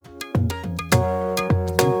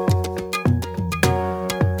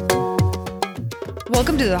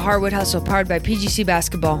Welcome to the Hardwood Hustle, powered by PGC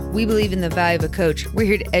Basketball. We believe in the value of a coach. We're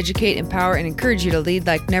here to educate, empower, and encourage you to lead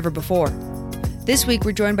like never before. This week,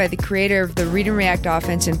 we're joined by the creator of the Read and React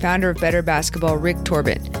offense and founder of Better Basketball, Rick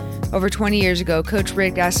Torbett. Over 20 years ago, Coach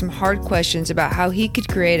Rick asked some hard questions about how he could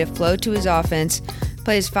create a flow to his offense,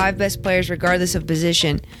 play his 5 best players regardless of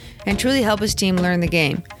position, and truly help his team learn the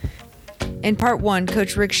game. In part 1,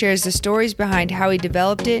 Coach Rick shares the stories behind how he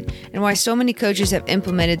developed it and why so many coaches have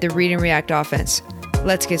implemented the Read and React offense.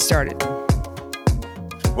 Let's get started.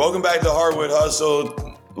 Welcome back to Hardwood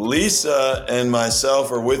Hustle. Lisa and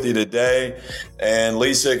myself are with you today. And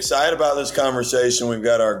Lisa, excited about this conversation. We've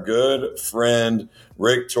got our good friend,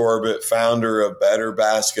 Rick Torbett, founder of Better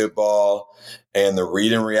Basketball and the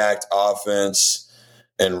Read and React offense.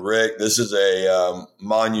 And Rick, this is a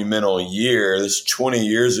monumental year. This is 20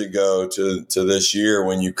 years ago to this year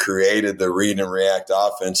when you created the Read and React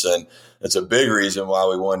offense. And it's a big reason why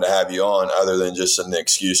we wanted to have you on, other than just an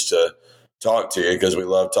excuse to talk to you, because we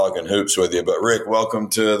love talking hoops with you. But Rick, welcome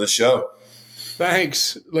to the show.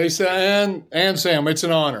 Thanks, Lisa and Sam. It's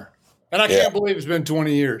an honor. And I can't believe it's been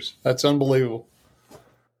 20 years. That's unbelievable.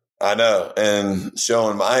 I know. And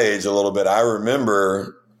showing my age a little bit, I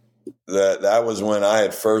remember that was when I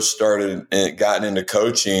had first started and gotten into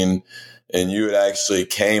coaching, and you had actually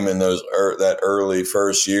came in that early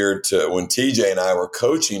first year to when TJ and I were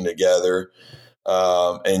coaching together,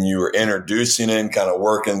 and you were introducing it and kind of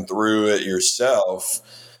working through it yourself.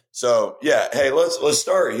 So yeah, hey, let's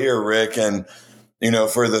start here, Rick. And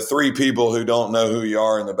for the 3 people who don't know who you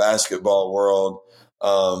are in the basketball world,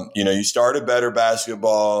 you started Better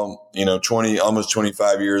Basketball, almost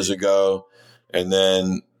 25 years ago, and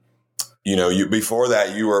then before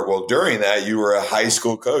that, during that, you were a high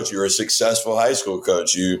school coach. You were a successful high school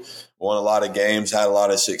coach. You won a lot of games, had a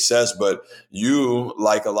lot of success, but you,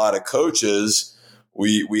 like a lot of coaches,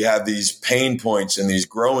 we have these pain points and these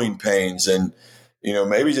growing pains, and,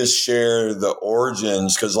 maybe just share the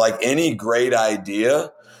origins, because like any great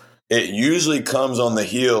idea, it usually comes on the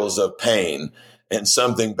heels of pain and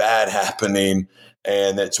something bad happening.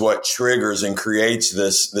 And it's what triggers and creates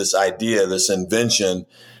this idea, this invention.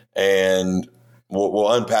 And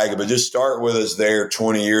we'll unpack it, but just start with us there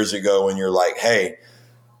 20 years ago when you're like, hey,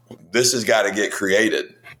 this has got to get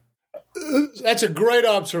created. That's a great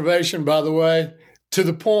observation, by the way. To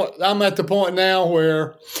the point, I'm at the point now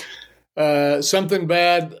where something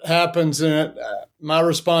bad happens and my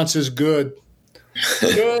response is good.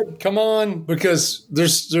 Good, come on, because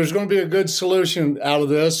there's going to be a good solution out of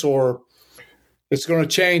this, or it's going to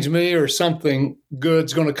change me, or something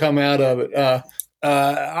good's going to come out of it.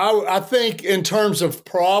 I think in terms of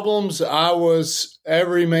problems, I was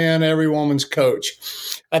every man, every woman's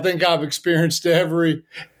coach. I think I've experienced every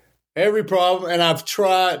problem, and I've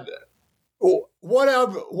tried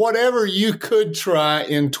whatever you could try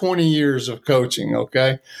in 20 years of coaching,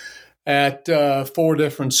 okay, at 4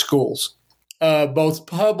 different schools, both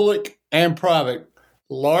public and private,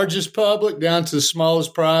 largest public down to the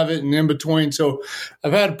smallest private and in between. So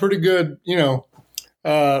I've had a pretty good,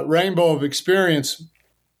 rainbow of experience.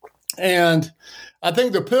 And I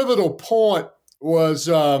think the pivotal point was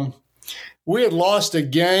we had lost a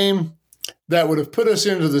game that would have put us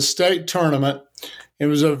into the state tournament. It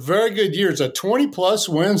was a very good year. It's a 20-plus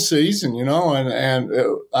win season, and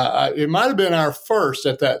it might have been our first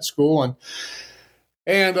at that school.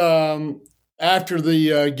 And after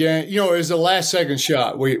the game, it was the last second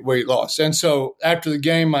shot we lost. And so after the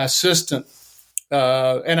game, my assistant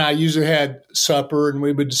and I usually had supper, and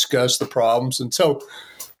we would discuss the problems. And so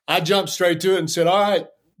I jumped straight to it and said, all right,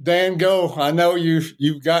 Dan, go. I know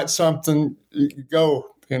you've got something.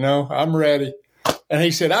 Go, I'm ready. And he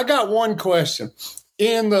said, I got one question.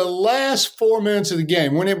 In the last 4 minutes of the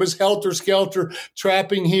game, when it was helter-skelter,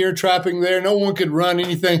 trapping here, trapping there, no one could run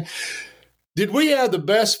anything, did we have the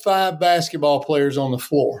best 5 basketball players on the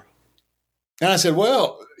floor? And I said,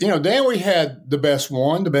 well, Dan, we had the best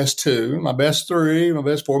 1, the best 2, my best 3, my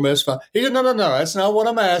best 4, my best 5. He said, no, that's not what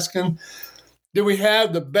I'm asking. Did we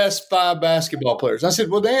have the best 5 basketball players? I said,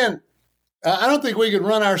 well, Dan, I don't think we could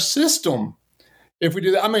run our system if we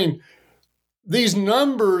do that. I mean, these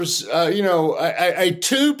numbers, a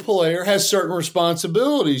 2 player has certain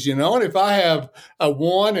responsibilities, and if I have a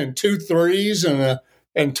 1 and 2 3s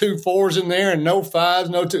and 2 4s in there and no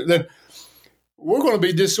 5s, no 2, then we're going to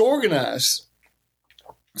be disorganized.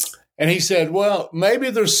 And he said, well,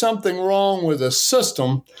 maybe there's something wrong with a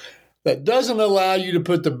system that doesn't allow you to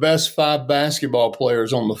put the best 5 basketball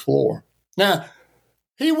players on the floor. Now,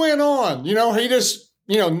 he went on, he just,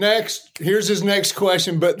 next, here's his next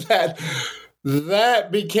question. But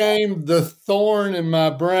that became the thorn in my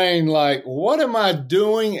brain. Like, what am I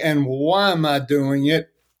doing and why am I doing it?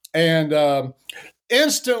 And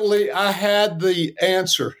instantly I had the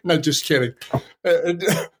answer. No, just kidding.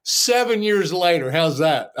 7 years later, how's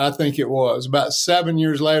that? I think it was about 7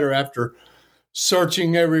 years later, after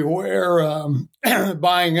searching everywhere,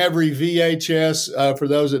 buying every VHS. For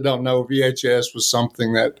those that don't know, VHS was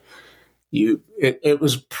something that it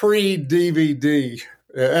was pre-DVD.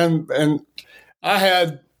 And I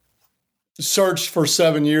had searched for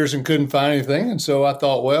 7 years and couldn't find anything. And so I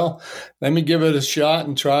thought, well, let me give it a shot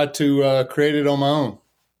and try to create it on my own.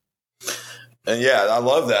 And yeah, I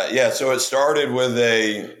love that. Yeah. So it started with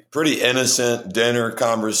a pretty innocent dinner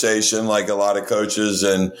conversation, like a lot of coaches,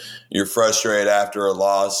 and you're frustrated after a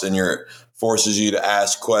loss and forces you to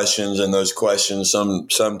ask questions. And those questions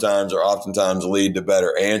sometimes or oftentimes lead to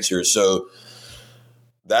better answers. So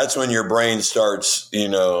that's when your brain starts, you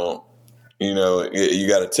got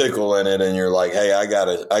a tickle in it and you're like, hey, I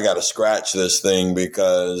gotta scratch this thing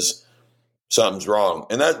because something's wrong.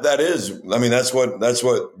 And that's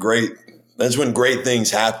when great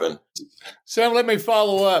things happen. Sam, let me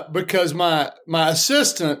follow up, because my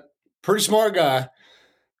assistant, pretty smart guy,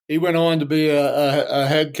 he went on to be a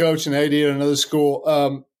head coach and AD at another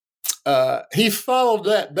school. He followed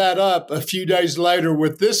that up a few days later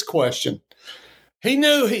with this question. He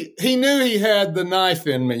knew he had the knife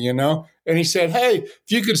in me, and he said, hey,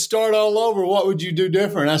 if you could start all over, what would you do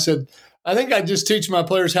different? I said, I think I'd just teach my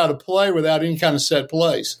players how to play without any kind of set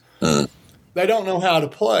plays. They don't know how to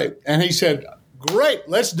play. And he said, great,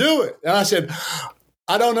 let's do it. And I said,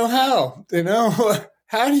 I don't know how.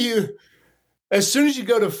 How do you – as soon as you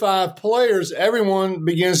go to 5 players, everyone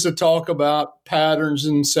begins to talk about patterns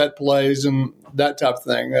and set plays and that type of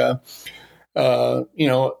thing.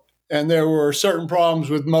 And there were certain problems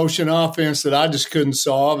with motion offense that I just couldn't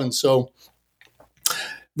solve. And so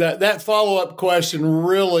that follow-up question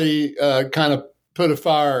really kind of put a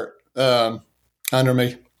fire under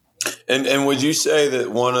me. And would you say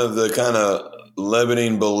that one of the kind of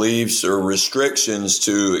limiting beliefs or restrictions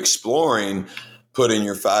to exploring putting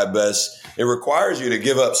your 5 best, it requires you to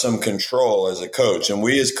give up some control as a coach. And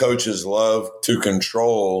we as coaches love to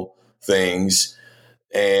control things,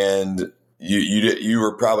 and you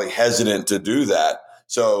were probably hesitant to do that.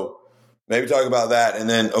 So maybe talk about that. And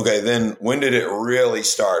then when did it really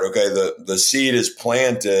start? Okay, the seed is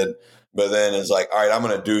planted, but then it's like, all right, I'm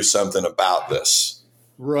going to do something about this.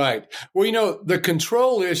 Right. Well, the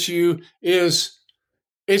control issue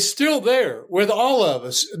it's still there with all of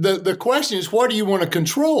us. The question is, what do you want to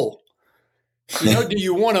control? Do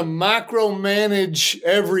you want to micromanage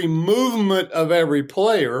every movement of every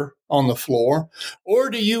player on the floor, or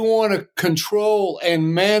do you want to control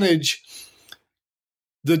and manage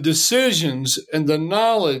the decisions and the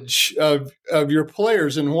knowledge of your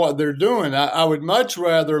players and what they're doing? I would much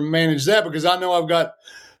rather manage that, because I know I've got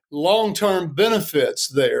long-term benefits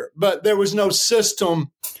there. But there was no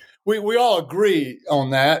system. We all agree on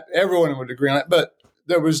that. Everyone would agree on that, but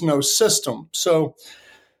there was no system. So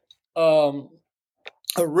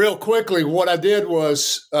real quickly, what I did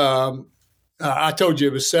was I told you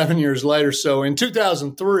it was 7 years later. So in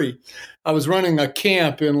 2003, I was running a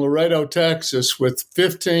camp in Laredo, Texas, with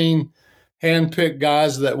 15 handpicked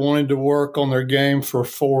guys that wanted to work on their game for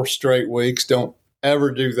 4 straight weeks. Don't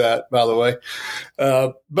ever do that, by the way.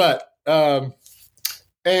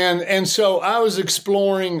 And so I was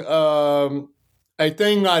exploring a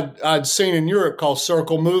thing I'd seen in Europe called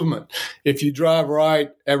circle movement. If you drive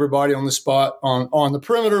right, everybody on the spot on the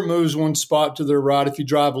perimeter moves one spot to their right. If you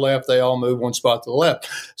drive left, they all move one spot to the left.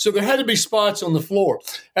 So there had to be spots on the floor.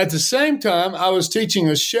 At the same time, I was teaching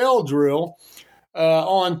a shell drill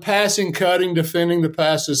on passing, cutting, defending the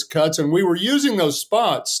passes, cuts, and we were using those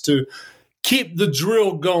spots to keep the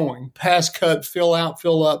drill going. Pass, cut, fill out,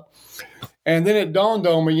 fill up. And then it dawned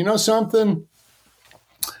on me, something?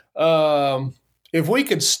 If we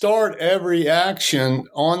could start every action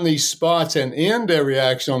on these spots and end every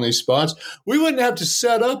action on these spots, we wouldn't have to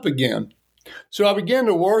set up again. So I began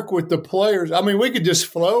to work with the players. I mean, we could just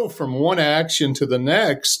flow from one action to the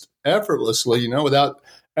next effortlessly, without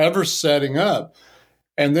ever setting up.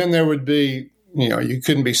 And then there would be, you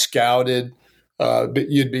couldn't be scouted. But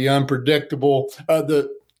you'd be unpredictable.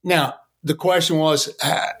 Now, the question was,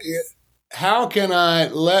 how can I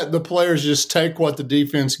let the players just take what the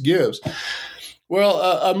defense gives? Well,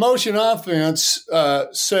 a motion offense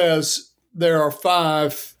says there are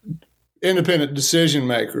 5 independent decision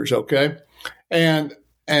makers, okay? And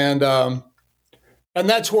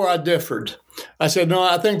that's where I differed. I said, no,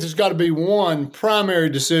 I think there's got to be one primary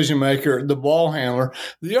decision maker, the ball handler.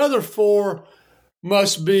 The other 4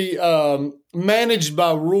 must be managed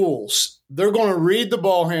by rules. They're going to read the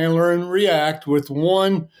ball handler and react with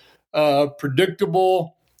one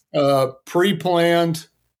predictable, pre-planned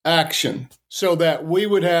action so that we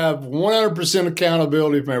would have 100%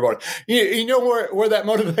 accountability from everybody. You know where that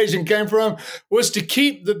motivation came from? Was to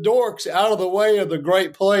keep the dorks out of the way of the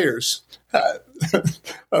great players.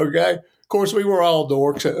 Okay? Of course, we were all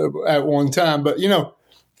dorks at one time, but,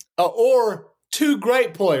 or two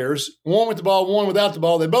great players, one with the ball, one without the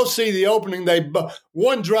ball. They both see the opening.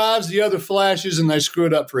 One drives, the other flashes, and they screw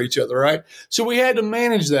it up for each other, right? So we had to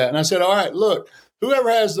manage that. And I said, all right, look, whoever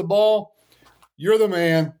has the ball, you're the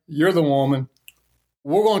man, you're the woman.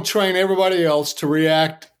 We're going to train everybody else to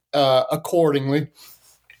react accordingly.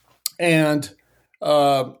 And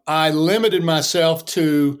I limited myself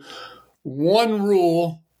to one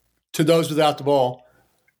rule to those without the ball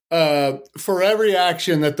for every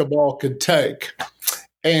action that the ball could take.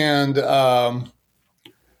 And, I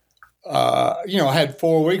had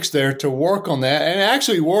 4 weeks there to work on that and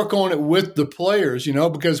actually work on it with the players,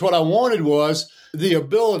 because what I wanted was the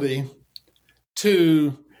ability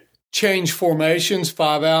to change formations,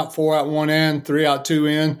 5 out, 4 out, 1 in, 3 out, 2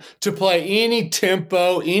 in, to play any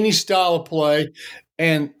tempo, any style of play.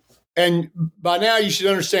 And by now you should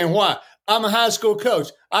understand why. I'm a high school coach.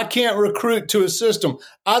 I can't recruit to a system.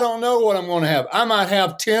 I don't know what I'm going to have. I might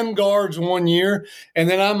have 10 guards one year, and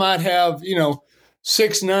then I might have, 6'9",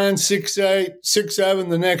 6'8", 6'7"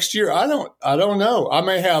 the next year. I don't know. I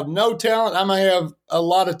may have no talent. I may have a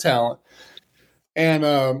lot of talent.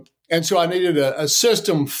 And so I needed a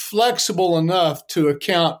system flexible enough to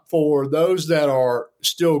account for those that are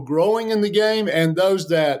still growing in the game and those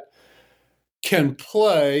that can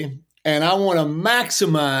play. And I want to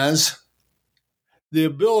maximize the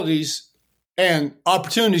abilities and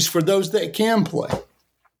opportunities for those that can play.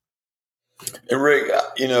 And Rick,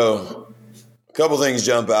 a couple things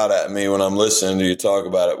jump out at me when I'm listening to you talk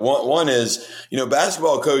about it. One is,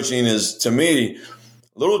 basketball coaching is, to me,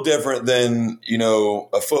 a little different than,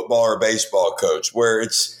 a football or baseball coach, where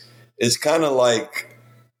it's kind of like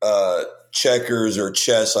checkers or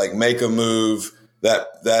chess, like make a move that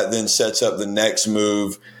then sets up the next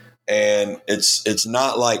move. And it's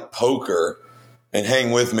not like poker. And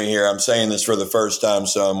hang with me here. I'm saying this for the first time,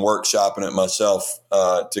 so I'm workshopping it myself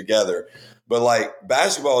together. But like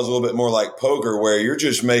basketball is a little bit more like poker, where you're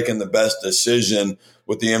just making the best decision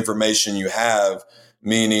with the information you have.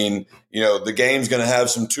 Meaning, the game's going to have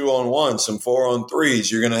some 2-on-1, some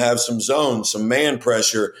 4-on-3s. You're going to have some zones, some man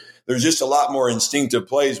pressure. There's just a lot more instinctive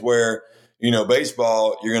plays where,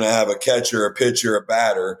 baseball, you're going to have a catcher, a pitcher, a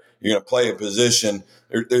batter. You're going to play a position.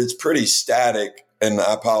 It's pretty static. And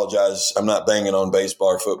I apologize, I'm not banging on baseball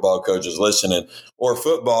or football coaches listening. Or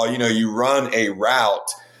football, you run a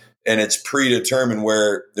route and it's predetermined,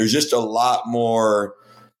 where there's just a lot more,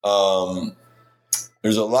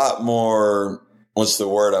 what's the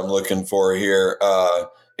word I'm looking for here?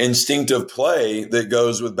 Instinctive play that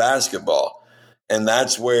goes with basketball. And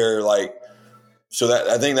that's where I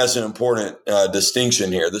think that's an important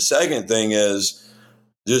distinction here. The second thing is,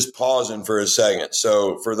 just pausing for a second.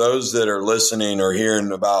 So for those that are listening or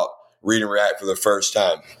hearing about Read and React for the first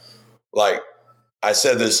time, like I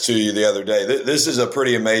said this to you the other day, this is a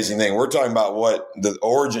pretty amazing thing. We're talking about what the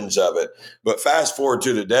origins of it, but fast forward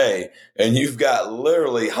to today, and you've got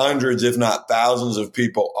literally hundreds, if not thousands of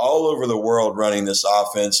people all over the world running this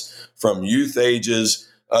offense, from youth ages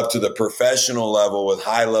up to the professional level with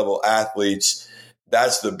high level athletes.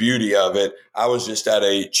 That's the beauty of it. I was just at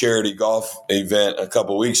a charity golf event a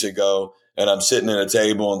couple weeks ago, and I'm sitting at a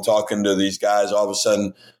table and talking to these guys. All of a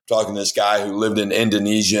sudden, talking to this guy who lived in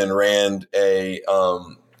Indonesia and ran a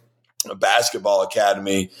basketball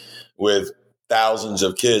academy with thousands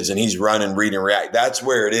of kids, and he's running Read and React. That's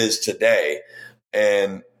where it is today.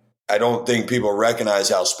 And I don't think people recognize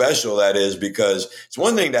how special that is, because it's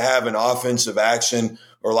one thing to have an offensive action,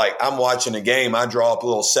 or like I'm watching a game, I draw up a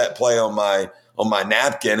little set play on my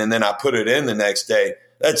napkin and then I put it in the next day.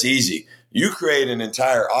 That's easy. You create an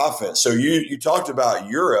entire offense. So you talked about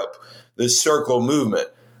Europe, this circle movement.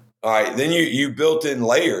 All right. Then you built in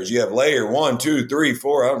layers. You have layer 1, 2, 3,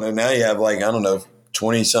 4. I don't know. Now you have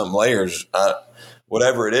 20 something layers,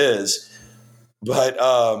 whatever it is. But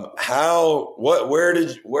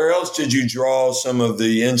where else did you draw some of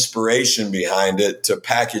the inspiration behind it to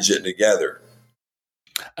package it together?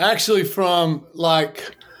 Actually, from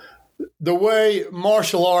the way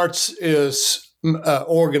martial arts is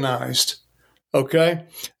organized, okay?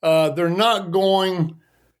 They're not going,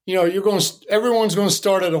 everyone's going to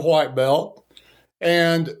start at a white belt,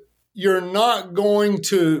 and you're not going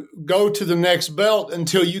to go to the next belt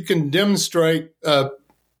until you can demonstrate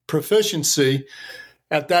proficiency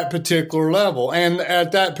at that particular level. And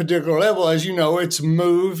at that particular level, as you know, it's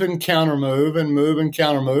move and counter move and move and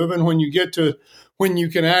counter move. And when you get to when you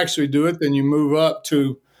can actually do it, then you move up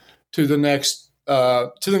to the next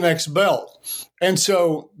belt. And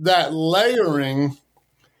so that layering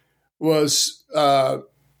was, I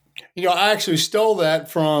actually stole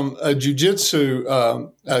that from a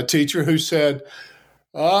jiu-jitsu teacher who said,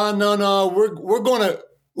 "Oh, no,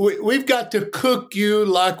 we've got to cook you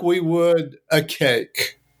like we would a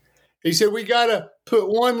cake." He said, "We got to put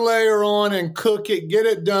one layer on and cook it, get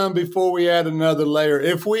it done before we add another layer.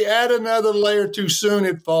 If we add another layer too soon,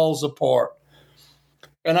 it falls apart."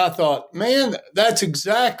 And I thought, man, that's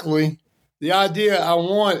exactly the idea I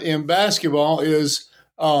want in basketball is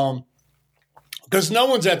because no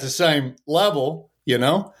one's at the same level,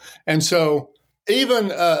 And so even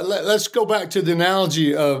let's go back to the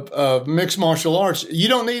analogy of mixed martial arts. You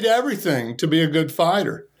don't need everything to be a good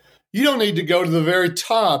fighter. You don't need to go to the very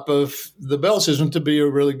top of the belt system to be a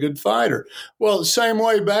really good fighter. Well, the same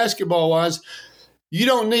way basketball-wise, you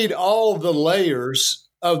don't need all the layers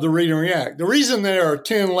of the read and react. The reason there are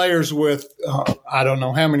 10 layers with I don't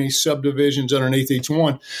know how many subdivisions underneath each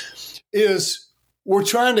one is we're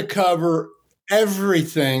trying to cover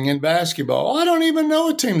everything in basketball. I don't even know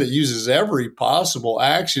a team that uses every possible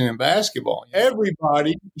action in basketball.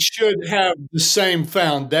 Everybody should have the same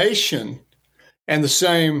foundation and the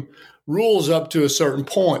same rules up to a certain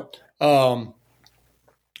point.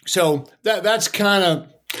 So that's kind of,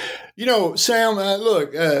 Sam,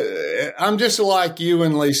 look, I'm just like you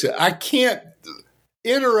and Lisa. I can't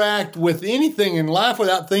interact with anything in life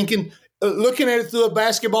without looking at it through a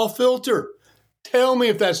basketball filter. Tell me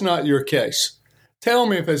if that's not your case. Tell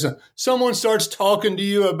me if someone starts talking to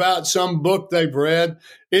you about some book they've read,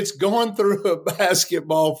 it's going through a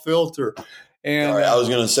basketball filter. And all right, I was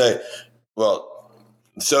going to say, well,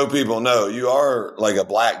 so people know you are like a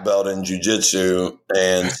black belt in jiu-jitsu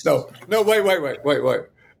and no, wait.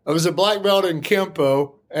 I was a black belt in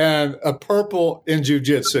Kempo and a purple in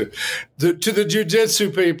jiu-jitsu. To the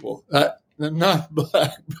jiu-jitsu people, I'm not a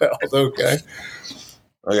black belt, okay?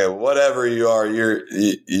 Okay, whatever you are,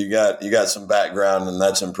 you got some background, and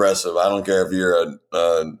that's impressive. I don't care if you're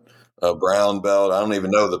a brown belt. I don't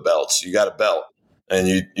even know the belts. You got a belt, and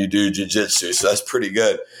you do jiu-jitsu, so that's pretty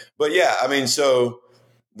good. But yeah, I mean, so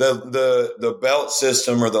the belt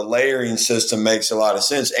system or the layering system makes a lot of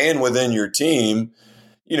sense, and within your team,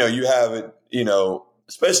 you have it,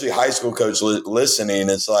 especially high school coach listening.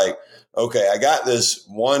 It's like, okay, I got this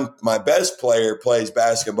one. My best player plays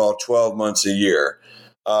basketball 12 months a year.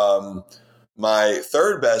 My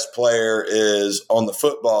third best player is on the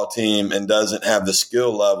football team and doesn't have the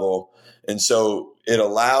skill level. And so it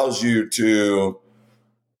allows you to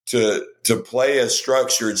play a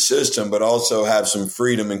structured system, but also have some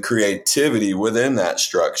freedom and creativity within that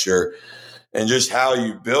structure, and just how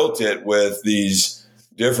you built it with these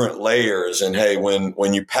different layers. And hey,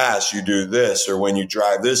 when you pass, you do this, or when you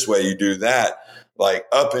drive this way, you do that. Like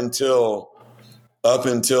up until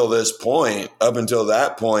this point, up until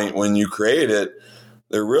that point, when you create it,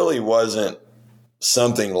 there really wasn't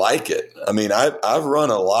something like it. I mean, I've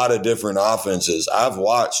run a lot of different offenses. I've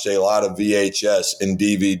watched a lot of VHS and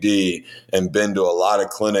DVD and been to a lot of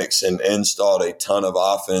clinics and installed a ton of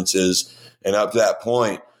offenses. And up to that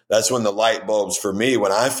point, that's when the light bulbs for me,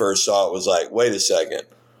 when I first saw it, was like, wait a second.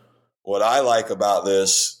 What I like about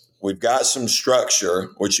this, we've got some structure,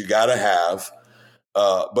 which you got to have,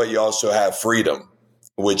 but you also have freedom,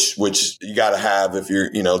 which you got to have if you're,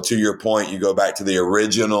 to your point, you go back to the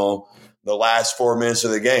last 4 minutes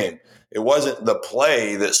of the game. It wasn't the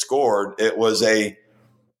play that scored. It was a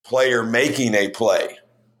player making a play.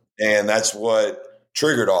 And that's what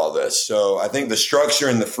triggered all this. So I think the structure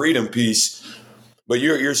and the freedom piece, but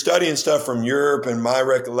you're studying stuff from Europe, and my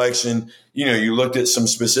recollection, you looked at some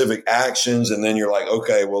specific actions, and then you're like,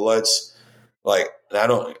 okay, well, let's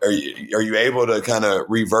are you able to kind of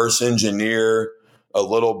reverse engineer a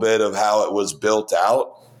little bit of how it was built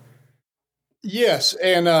out? Yes.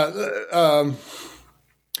 And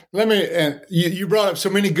you brought up so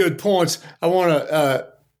many good points. I want to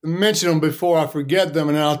mention them before I forget them,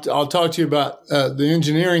 and I'll talk to you about the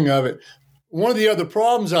engineering of it. One of the other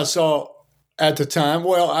problems I saw at the time,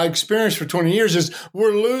 I experienced for 20 years, is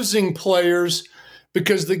we're losing players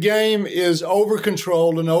because the game is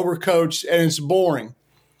over-controlled and over-coached, and it's boring.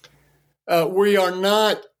 We are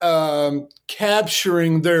not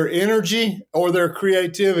capturing their energy or their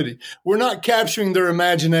creativity. We're not capturing their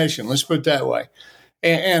imagination. Let's put it that way.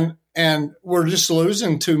 And we're just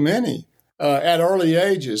losing too many at early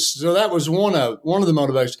ages. So that was one of the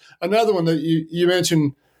motivations. Another one that you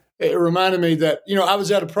mentioned it reminded me that, I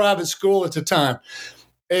was at a private school at the time,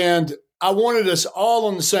 and I wanted us all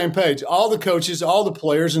on the same page, all the coaches, all the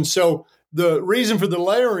players. And so the reason for the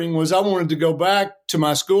layering was I wanted to go back to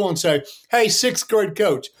my school and say, hey, sixth grade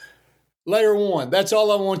coach, layer one, that's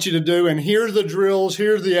all I want you to do. And here's the drills,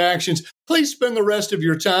 here's the actions. Please spend the rest of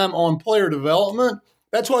your time on player development.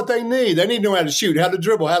 That's what they need. They need to know how to shoot, how to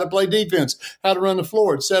dribble, how to play defense, how to run the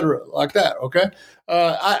floor, et cetera, like that, okay?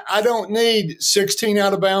 I don't need 16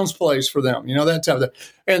 out-of-bounds plays for them, that type of thing.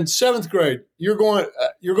 And seventh grade, you're going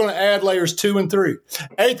to add layers 2 and 3.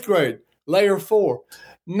 Eighth grade, layer 4.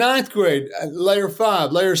 Ninth grade, layer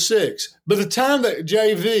 5, layer 6. By the time that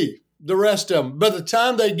JV, the rest of them, by the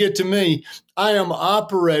time they get to me, I am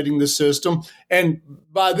operating the system, and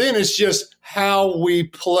by then it's just how we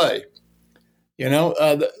play.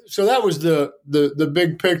 So that was the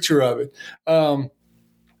big picture of it. A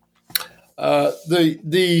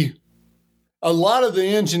lot of the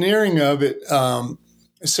engineering of it,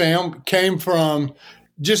 Sam, came from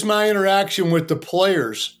just my interaction with the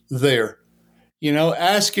players there.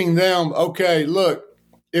 Asking them, okay, look,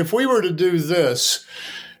 if we were to do this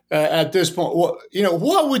at this point,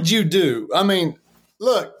 what would you do? I mean,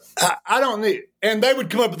 look, I don't need, and they would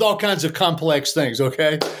come up with all kinds of complex things,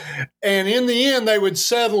 okay? And in the end, they would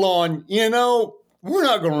settle on, we're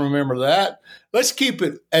not going to remember that. Let's keep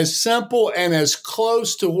it as simple and as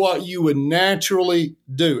close to what you would naturally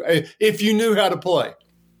do. If you knew how to play,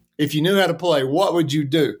 what would you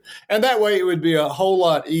do? And that way it would be a whole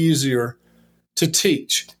lot easier to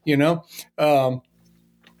teach, Now,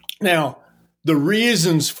 the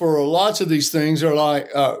reasons for lots of these things are like,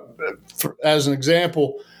 as an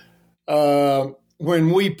example,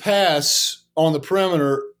 when we pass on the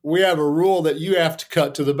perimeter, we have a rule that you have to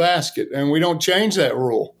cut to the basket, and we don't change that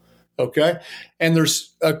rule, okay? And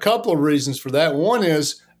there's a couple of reasons for that. One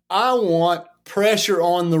is I want pressure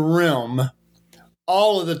on the rim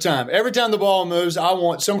all of the time. Every time the ball moves, I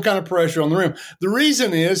want some kind of pressure on the rim. The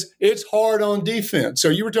reason is it's hard on defense. So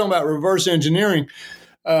you were talking about reverse engineering.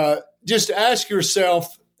 Just ask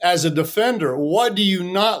yourself, as a defender, what do you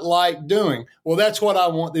not like doing? Well, that's what I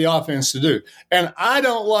want the offense to do. And I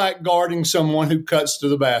don't like guarding someone who cuts to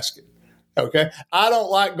the basket, okay? I don't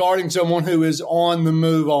like guarding someone who is on the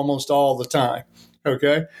move almost all the time,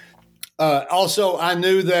 okay? Also, I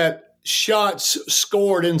knew that shots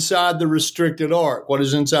scored inside the restricted arc, what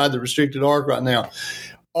is inside the restricted arc right now,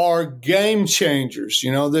 are game changers.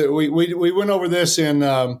 We went over this in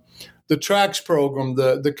the tracks program,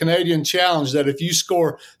 the Canadian Challenge, that if you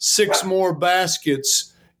score 6 more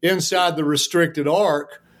baskets inside the restricted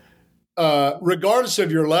arc, regardless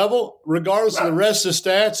of your level, regardless of the rest of the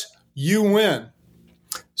stats, you win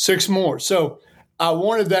 6 more. So I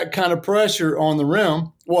wanted that kind of pressure on the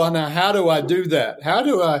rim. Well, now how do I do that?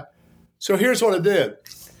 So here's what I did.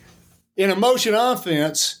 In a motion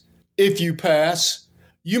offense, if you pass,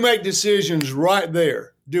 you make decisions right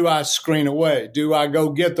there. Do I screen away? Do I go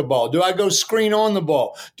get the ball? Do I go screen on the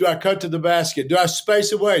ball? Do I cut to the basket? Do I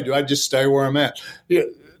space away? Do I just stay where I'm at?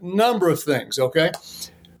 Number of things, okay?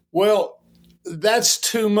 Well, that's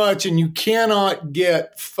too much, and you cannot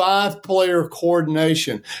get 5-player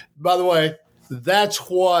coordination. By the way, that's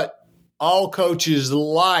what all coaches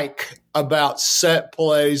like about set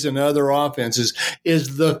plays and other offenses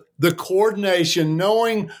is the coordination,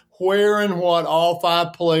 knowing where and what all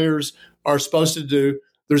 5 players are supposed to do.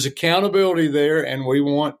 There's accountability there, and we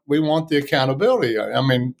want the accountability. I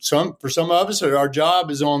mean, for some of us, our job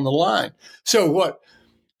is on the line. So what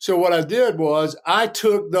I did was I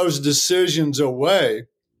took those decisions away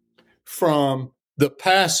from the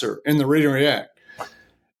passer in the read and react.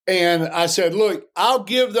 And I said, look, I'll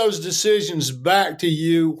give those decisions back to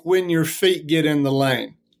you when your feet get in the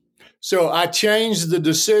lane. So I changed the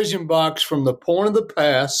decision box from the point of the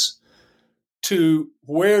pass to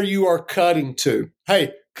where you are cutting to.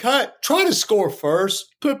 Hey, try to score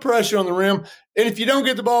first, put pressure on the rim. And if you don't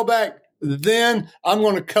get the ball back, then I'm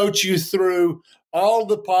going to coach you through all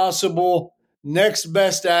the possible next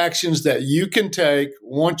best actions that you can take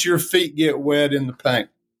once your feet get wet in the paint.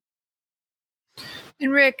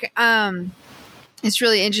 And Rick, it's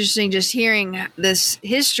really interesting just hearing this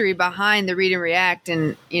history behind the read and react,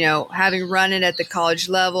 and, having run it at the college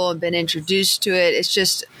level and been introduced to it. It's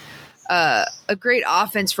just a great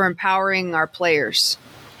offense for empowering our players.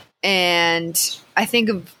 And I think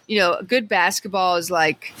of, good basketball is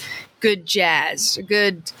like good jazz,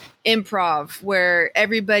 good improv, where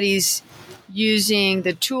everybody's using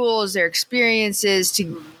the tools, their experiences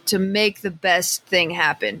to make the best thing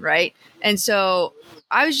happen, right? And so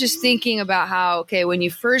I was just thinking about how, okay, when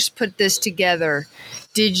you first put this together,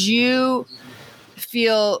 did you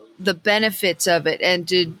feel the benefits of it? And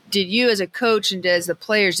did you as a coach and as the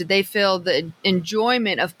players, did they feel the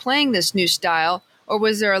enjoyment of playing this new style? Or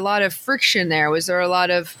was there a lot of friction there? Was there a lot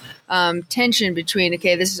of tension between,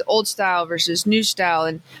 okay, this is old style versus new style,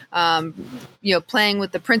 and playing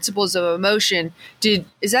with the principles of emotion?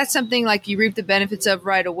 Is that something like you reap the benefits of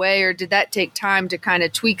right away, or did that take time to kind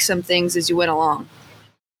of tweak some things as you went along?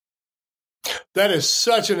 That is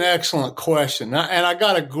such an excellent question. And I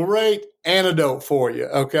got a great antidote for you.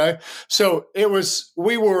 Okay. So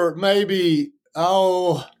we were maybe,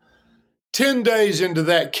 10 days into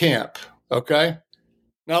that camp. Okay.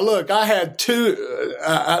 Now, look, I had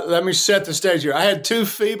let me set the stage here. I had 2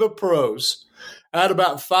 FIBA pros. I had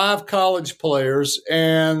about 5 college players,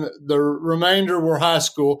 and the remainder were high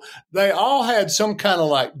school. They all had some kind of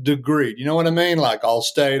like degree. You know what I mean? Like all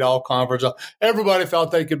state, all conference. Everybody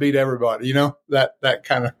felt they could beat everybody, that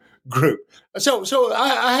kind of group. So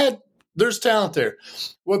I had, there's talent there.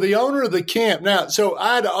 Well, the owner of the camp now, so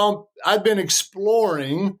I'd been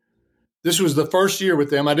exploring. This was the first year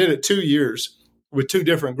with them. I did it 2 years with 2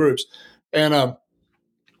 different groups. And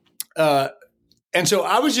so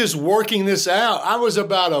I was just working this out. I was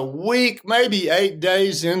about a week, maybe 8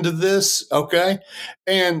 days into this. Okay.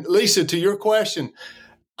 And Lisa, to your question,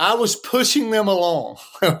 I was pushing them along.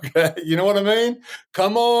 Okay. You know what I mean?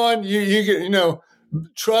 Come on.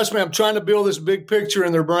 Trust me, I'm trying to build this big picture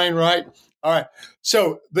in their brain, right? All right.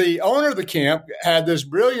 So the owner of the camp had this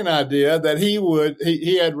brilliant idea that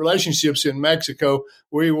he had relationships in Mexico.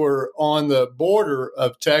 We were on the border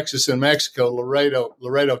of Texas and Mexico,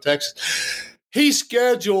 Laredo, Texas. He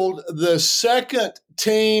scheduled the second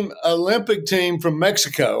team, Olympic team from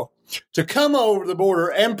Mexico, to come over the border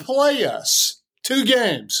and play us 2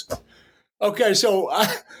 games. Okay. So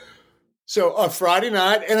a Friday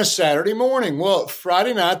night and a Saturday morning. Well,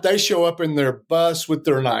 Friday night, they show up in their bus with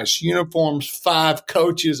their nice uniforms, 5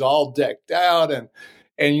 coaches all decked out. And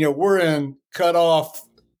we're in cutoff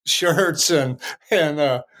shirts and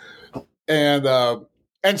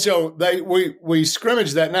so we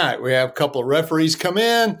scrimmaged that night. We have a couple of referees come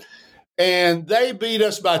in, and they beat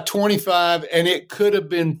us by 25, and it could have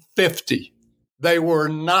been 50. They were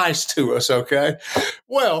nice to us. Okay.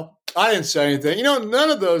 Well, I didn't say anything.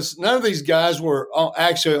 None of these guys were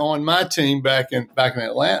actually on my team back in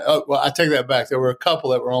Atlanta. Oh, well, I take that back. There were a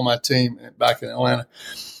couple that were on my team back in Atlanta.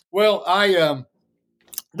 Well,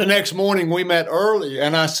 the next morning we met early,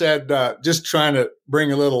 and I said, just trying to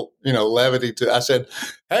bring a little, levity to. I said,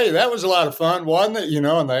 "Hey, that was a lot of fun, wasn't it?"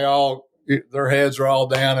 And they all, their heads were all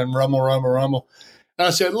down and rumble. And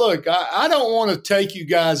I said, "Look, I don't want to take you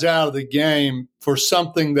guys out of the game for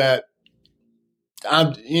something that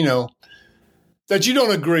that you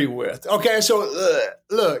don't agree with. Okay, so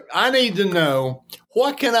look, I need to know,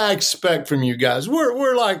 what can I expect from you guys?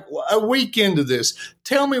 We're like a week into this.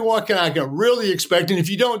 Tell me what I can really expect, and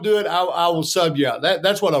if you don't do it, I will sub you out.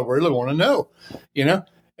 That's what I really want to know,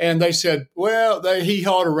 And they said, well, he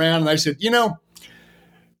hauled around, and they said,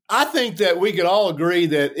 I think that we could all agree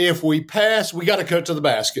that if we pass, we got to cut to the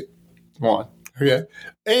basket. One, okay,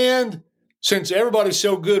 and since everybody's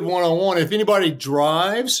so good one-on-one, if anybody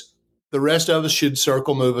drives, the rest of us should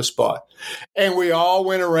circle move a spot." And we all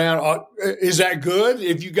went around, is that good?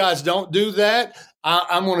 If you guys don't do that,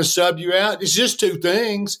 I'm going to sub you out. It's just 2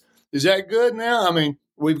 things. Is that good now? I mean,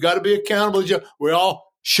 we've got to be accountable to each other. We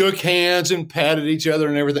all shook hands and patted each other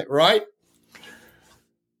and everything, right?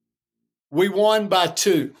 We won by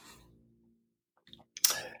 2.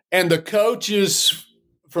 And the coaches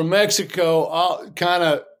from Mexico all kind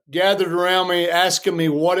of gathered around me, asking me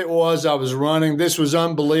what it was I was running. This was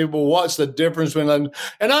unbelievable. What's the difference between?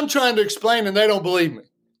 And I'm trying to explain, and they don't believe me.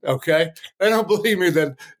 Okay, they don't believe me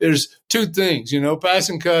that there's 2 things, pass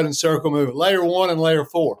and cut and circle movement, layer 1 and layer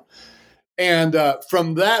 4. And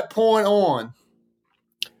from that point on,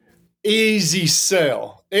 easy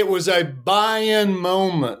sell. It was a buy-in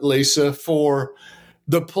moment, Lisa, for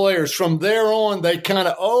the players. From there on, they kind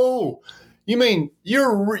of, you mean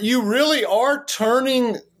you really are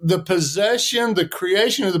turning the possession, the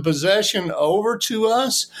creation of the possession over to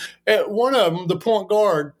us? One of them, the point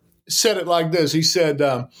guard, said it like this. He said,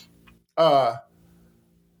 so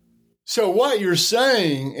what you're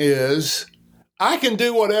saying is I can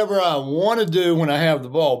do whatever I want to do when I have the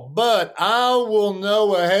ball, but I will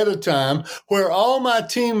know ahead of time where all my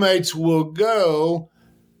teammates will go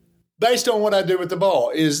based on what I do with the ball.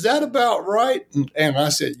 Is that about right? And I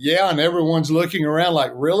said, yeah. And everyone's looking around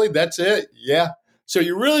like, really? That's it? Yeah. So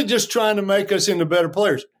you're really just trying to make us into better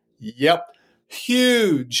players? Yep.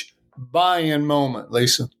 Huge buy-in moment,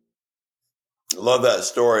 Lisa. Love that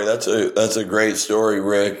story. That's a great story,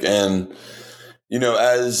 Rick. And,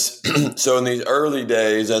 as so in these early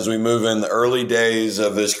days, as we move in the early days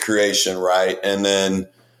of this creation, right? And then,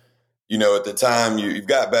 at the time you've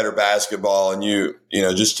got better basketball and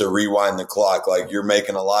just to rewind the clock, like you're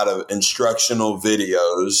making a lot of instructional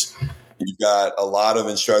videos. You've got a lot of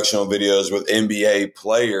instructional videos with NBA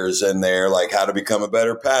players in there, like how to become a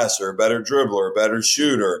better passer, a better dribbler, a better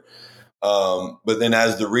shooter. But then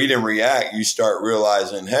as the read and react, you start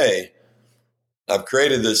realizing, hey, I've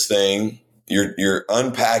created this thing. You're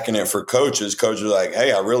unpacking it for coaches. Coaches are like,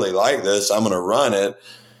 hey, I really like this. I'm going to run it.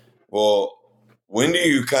 Well, when do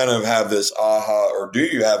you kind of have this aha, or do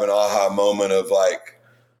you have an aha moment of like,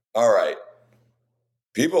 all right,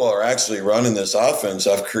 people are actually running this offense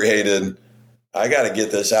I've created. I got to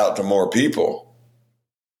get this out to more people.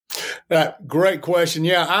 Great question.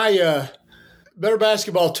 Yeah, Better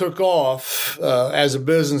Basketball took off as a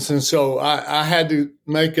business, and so I had to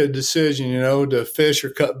make a decision, to fish or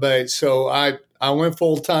cut bait. So I went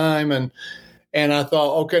full time, and I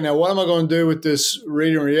thought, okay, now what am I going to do with this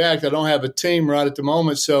Read and React? I don't have a team right at the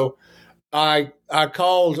moment, so I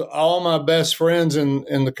called all my best friends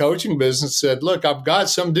in the coaching business. Said, look, I've got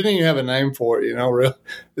some. Didn't even have a name for it, really.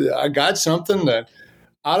 I got something that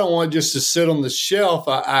I don't want just to sit on the shelf.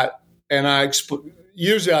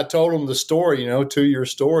 Usually I told them the story, 2-year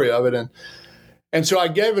story of it. And so I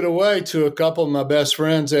gave it away to a couple of my best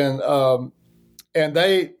friends, and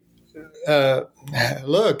they,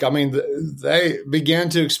 they began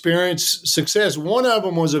to experience success. One of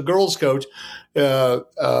them was a girls coach,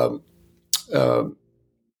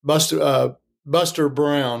 Buster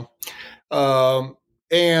Brown.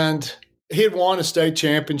 And he had won a state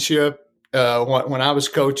championship when I was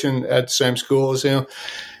coaching at the same school as him.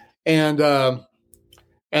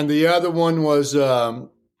 And the other one was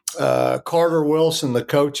Carter Wilson, the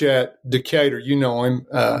coach at Decatur. You know him.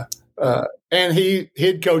 And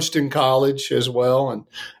he'd coached in college as well.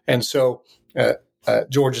 And so at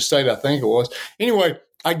Georgia State, I think it was. Anyway,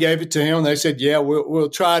 I gave it to him. They said, yeah, we'll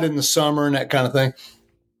try it in the summer and that kind of thing.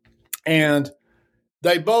 And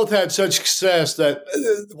they both had such success that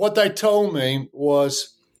what they told me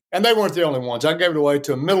was, and they weren't the only ones. I gave it away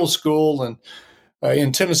to a middle school and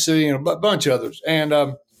in Tennessee and a bunch of others. And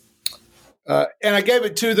I gave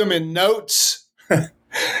it to them in notes,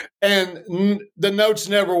 and the notes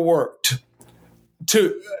never worked.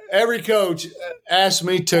 Every coach asked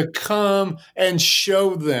me to come and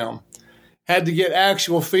show them. Had to get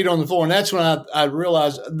actual feet on the floor. And that's when I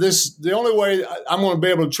realized the only way I'm going to be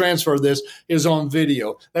able to transfer this is on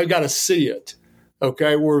video. They've got to see it.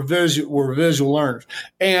 Okay. We're visual learners.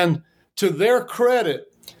 And to their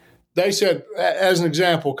credit, they said, as an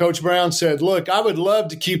example, Coach Brown said, look, I would love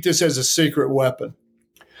to keep this as a secret weapon,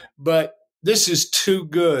 but this is too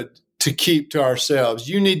good to keep to ourselves.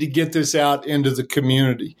 You need to get this out into the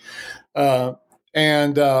community. And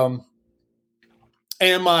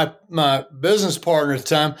my business partner at the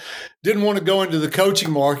time didn't want to go into the coaching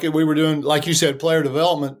market. We were doing, like you said, player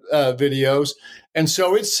development videos. And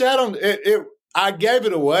so it sat on it. I gave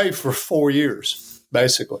it away for 4 years,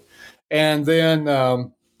 basically. And then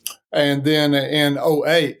in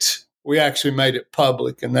 2008, we actually made it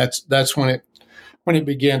public. And that's when it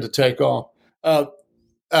began to take off.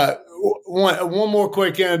 One more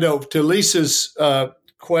quick anecdote to Lisa's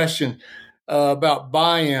question about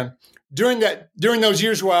buy-in. During those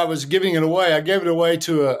years where I was giving it away, I gave it away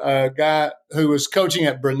to a guy who was coaching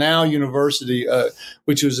at Brenau University,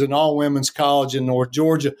 which was an all-women's college in North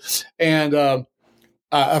Georgia. And,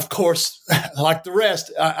 of course, like the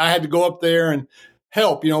rest, I had to go up there and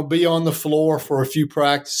help, be on the floor for a few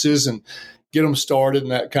practices and get them started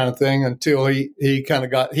and that kind of thing until he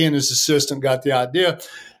and his assistant got the idea.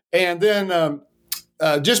 And then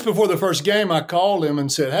just before the first game, I called him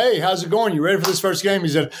and said, hey, how's it going? You ready for this first game? He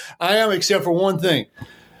said, I am, except for one thing.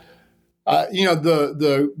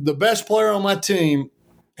 The best player on my team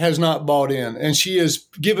has not bought in, and she has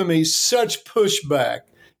given me such pushback.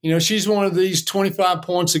 She's one of these 25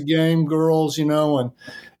 points a game girls, and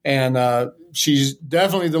she's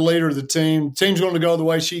definitely the leader of the team. The team's going to go the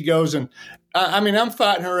way she goes. And I'm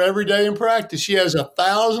fighting her every day in practice. She has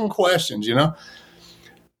 1,000 questions,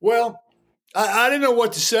 Well, I didn't know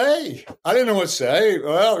what to say.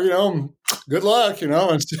 Well, good luck,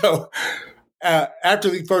 And so after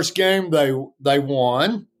the first game, they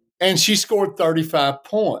won, and she scored 35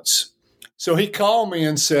 points. So he called me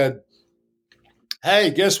and said, hey,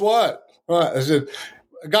 guess what? I said,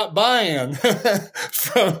 I got buy-in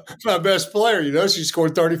from my best player. She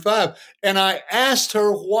scored 35. And I asked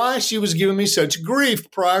her why she was giving me such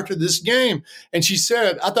grief prior to this game. And she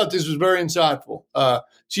said, I thought this was very insightful.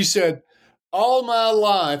 She said, all my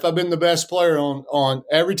life, I've been the best player on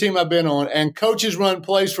every team I've been on, and coaches run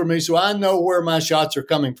plays for me, so I know where my shots are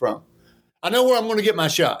coming from. I know where I'm going to get my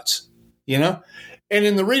shots, you know? And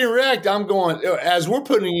in the read and react, I'm going, as we're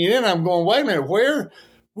putting it in, I'm going, wait a minute, where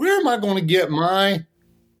am I going to get my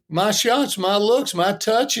shots, my looks, my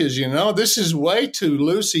touches, you know? This is way too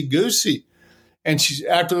loosey-goosey. And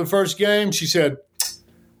after the first game, she said,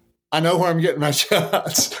 I know where I'm getting my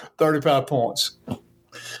shots, 35 points.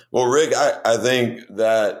 Well, Rick, I think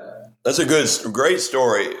that's a great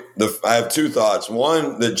story. I have two thoughts.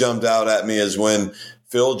 One that jumped out at me is when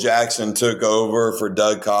Phil Jackson took over for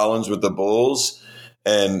Doug Collins with the Bulls,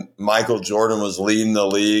 and Michael Jordan was leading the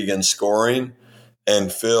league in scoring.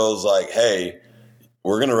 And Phil's like, hey,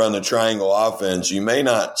 we're going to run the triangle offense. You may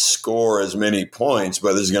not score as many points,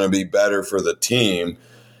 but this is going to be better for the team.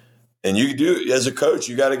 And you do, as a coach,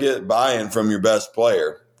 you got to get buy-in from your best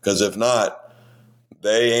player, because if not,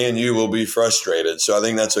 they and you will be frustrated. So I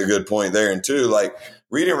think that's a good point there. And two, like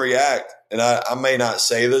read and react, and I may not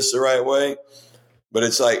say this the right way, but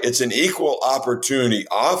it's like it's an equal opportunity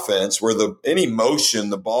offense where any motion,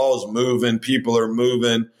 the ball's moving, people are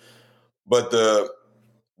moving, but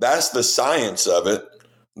that's the science of it.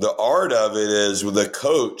 The art of it is with the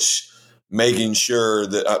coach making sure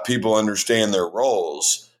that people understand their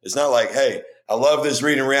roles. It's not like, hey, I love this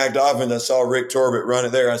read and react offense. I saw Rick Torbett run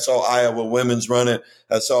it there. I saw Iowa women's run it.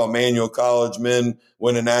 I saw Emmanuel College men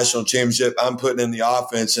win a national championship. I'm putting in the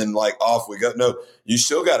offense and like off we go. No, you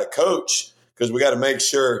still got to coach, because we got to make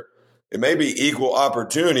sure it may be equal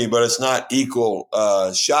opportunity, but it's not equal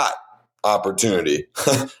shot opportunity.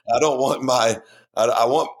 I don't want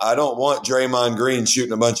Draymond Green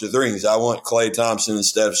shooting a bunch of threes. I want Klay Thompson and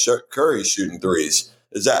Steph Curry shooting threes.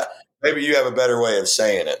 Is that maybe you have a better way of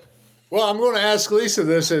saying it? Well, I'm going to ask Lisa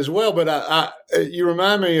this as well, but you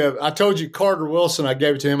remind me of, I told you Carter Wilson, I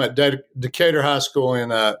gave it to him at Decatur High School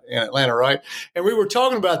in Atlanta, right? And we were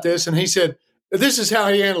talking about this, and he said, this is how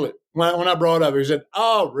he handled it when I brought it up. He said,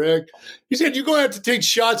 oh, Rick, he said, you're going to have to teach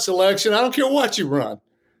shot selection. I don't care what you run,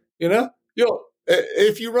 you know?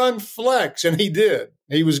 If you run flex, and he did,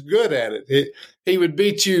 he was good at it. He would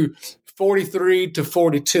beat you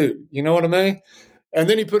 43-42. You know what I mean? And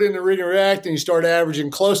then he put in the read and react, and he started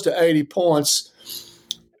averaging close to 80 points.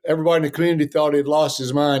 Everybody in the community thought he'd lost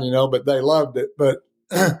his mind, you know, but they loved it.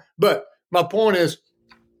 But my point is,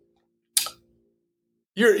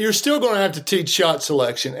 you're still going to have to teach shot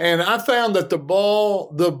selection. And I found that the ball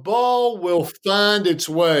will find its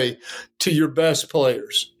way to your best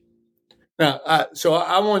players. Now,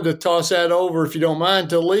 I wanted to toss that over, if you don't mind,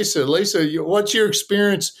 to Lisa. Lisa, what's your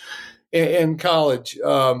experience in college?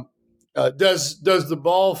 Does the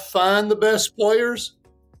ball find the best players?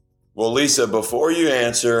 Well, Lisa, before you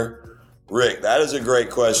answer, Rick, that is a great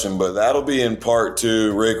question, but that'll be in part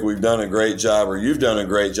two. Rick, we've done a great job, or you've done a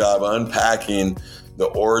great job unpacking the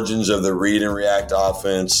origins of the read and react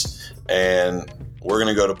offense, and we're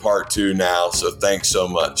going to go to part two now, so thanks so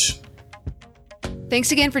much.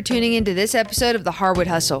 Thanks again for tuning into this episode of The Harwood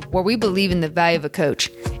Hustle, where we believe in the value of a coach.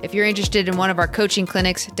 If you're interested in one of our coaching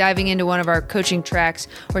clinics, diving into one of our coaching tracks,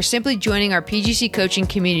 or simply joining our PGC coaching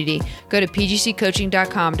community, go to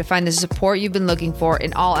pgccoaching.com to find the support you've been looking for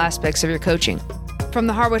in all aspects of your coaching. From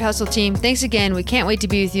the Harwood Hustle team, thanks again. We can't wait to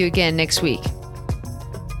be with you again next week.